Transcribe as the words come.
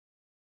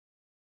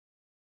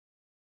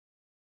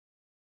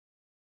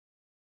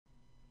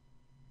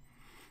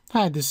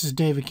Hi, this is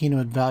Dave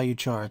Aquino at Value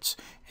Charts,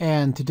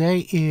 and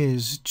today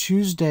is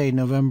Tuesday,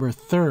 November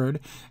 3rd,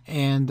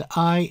 and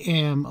I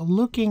am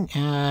looking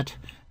at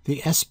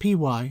the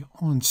SPY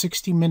on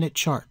 60-minute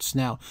charts.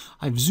 Now,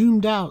 I've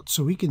zoomed out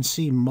so we can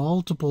see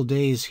multiple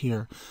days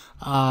here,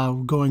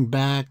 going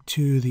back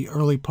to the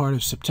early part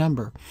of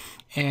September,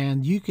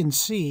 and you can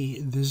see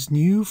this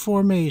new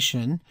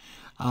formation.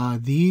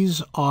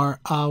 These are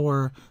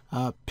our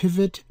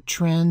pivot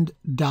trend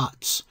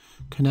dots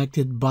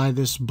connected by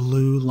this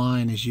blue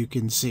line, as you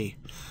can see.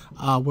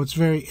 What's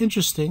very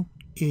interesting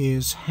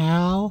is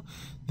how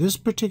this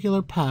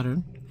particular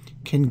pattern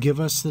can give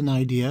us an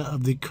idea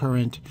of the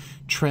current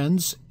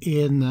trends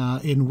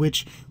in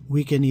which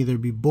we can either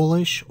be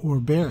bullish or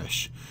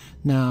bearish.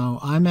 Now,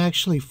 I'm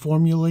actually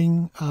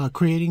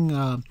creating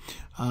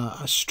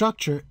a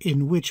structure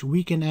in which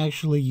we can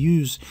actually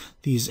use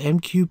these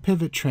MQ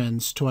pivot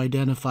trends to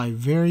identify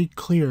very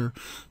clear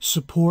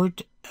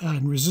support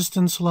and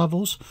resistance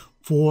levels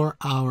for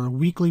our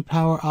weekly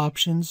power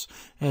options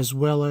as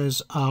well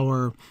as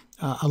our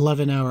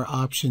 11-hour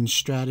option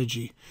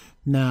strategy.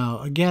 Now,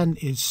 again,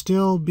 it's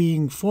still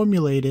being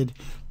formulated,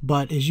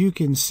 but as you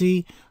can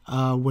see,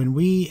 when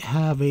we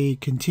have a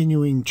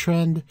continuing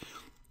trend,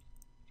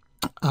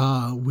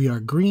 we are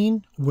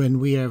green. When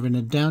we are in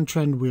a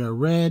downtrend, we are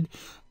red,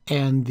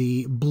 and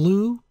the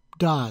blue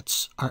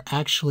dots are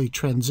actually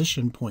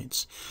transition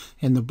points.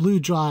 And the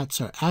blue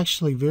dots are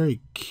actually very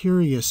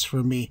curious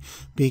for me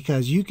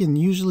because you can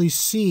usually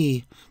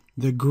see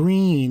the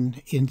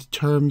green in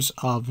terms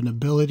of an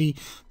ability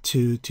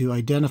to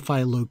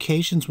identify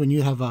locations. When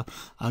you have a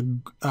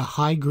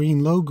high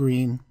green, low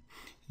green,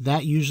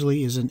 that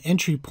usually is an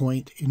entry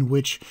point in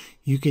which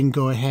you can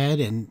go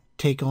ahead and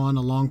take on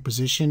a long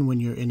position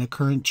when you're in a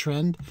current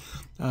trend.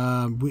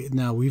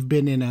 Now, we've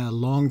been in a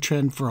long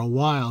trend for a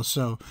while,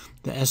 so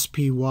the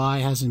SPY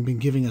hasn't been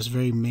giving us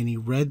very many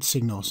red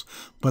signals.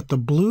 But the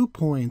blue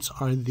points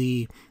are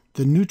the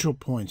neutral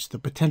points, the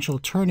potential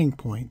turning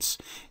points,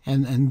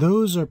 and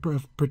those are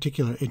of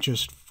particular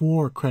interest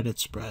for credit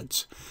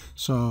spreads.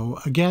 So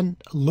again,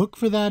 look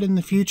for that in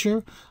the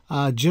future.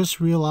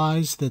 Just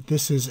realize that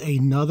this is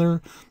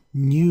another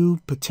new,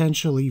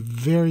 potentially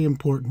very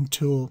important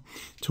tool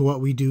to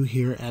what we do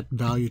here at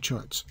Value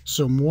Charts.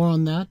 So more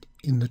on that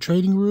in the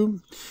trading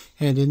room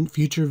and in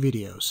future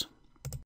videos.